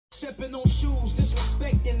Stepping on shoes,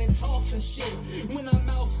 disrespecting and tossing shit. When I'm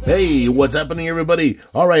outside. Hey, what's happening, everybody?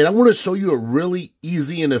 All right, I'm going to show you a really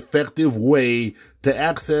easy and effective way to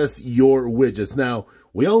access your widgets. Now,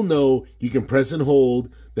 we all know you can press and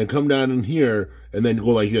hold, then come down in here, and then go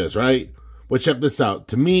like this, right? But check this out.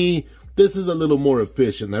 To me, this is a little more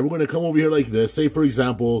efficient. Now, we're going to come over here like this. Say, for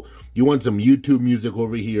example, you want some YouTube music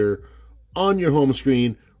over here on your home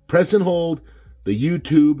screen. Press and hold the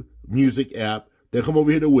YouTube music app. Then come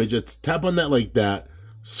over here to widgets. Tap on that like that.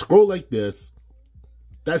 Scroll like this.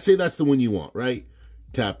 Say that's the one you want, right?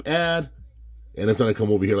 Tap add. And it's going to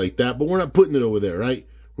come over here like that. But we're not putting it over there, right?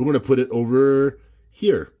 We're going to put it over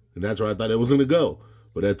here. And that's where I thought it was going to go.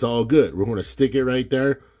 But that's all good. We're going to stick it right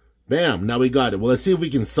there. Bam. Now we got it. Well, let's see if we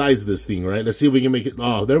can size this thing, right? Let's see if we can make it.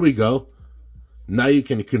 Oh, there we go. Now you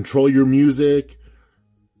can control your music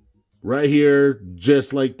right here,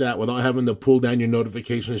 just like that, without having to pull down your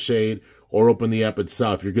notification shade or open the app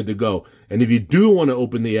itself. You're good to go. And if you do want to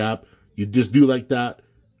open the app, you just do like that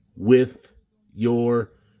with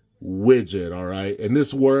your widget, all right? And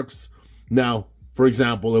this works. Now, for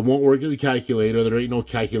example, it won't work with a calculator. There ain't no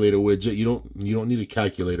calculator widget. You don't need a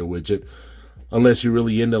calculator widget unless you're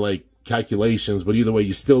really into like calculations, but either way,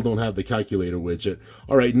 you still don't have the calculator widget.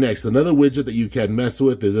 All right, next, another widget that you can mess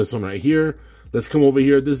with is this one right here. Let's come over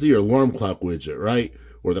here. This is your alarm clock widget, right?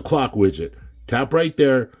 Or the clock widget. Tap right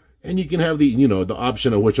there, and you can have the, the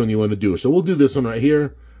option of which one you want to do. So we'll do this one right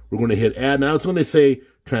here. We're going to hit add. Now it's going to say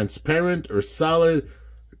transparent or solid,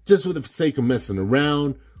 just for the sake of messing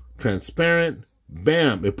around. Transparent,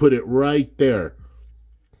 bam, it put it right there.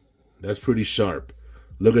 That's pretty sharp.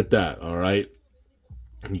 Look at that, all right?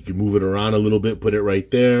 You can move it around a little bit, put it right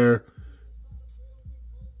there.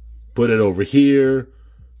 Put it over here.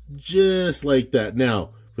 Just like that.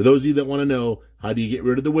 Now, for those of you that want to know, how do you get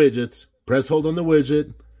rid of the widgets? Press hold on the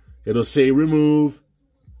widget. It'll say remove.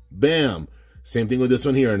 Bam. Same thing with this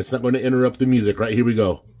one here, and it's not going to interrupt the music. Right, here we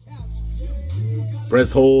go.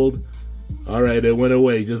 Press hold. All right, it went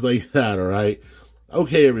away just like that, all right?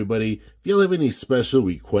 Okay, everybody, if you have any special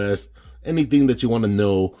requests, anything that you want to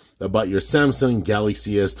know about your Samsung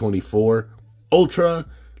Galaxy S24 Ultra,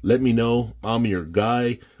 let me know. I'm your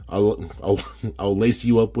guy. I'll lace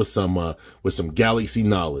you up with some Galaxy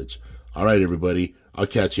knowledge. All right, everybody. I'll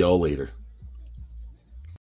catch you all later.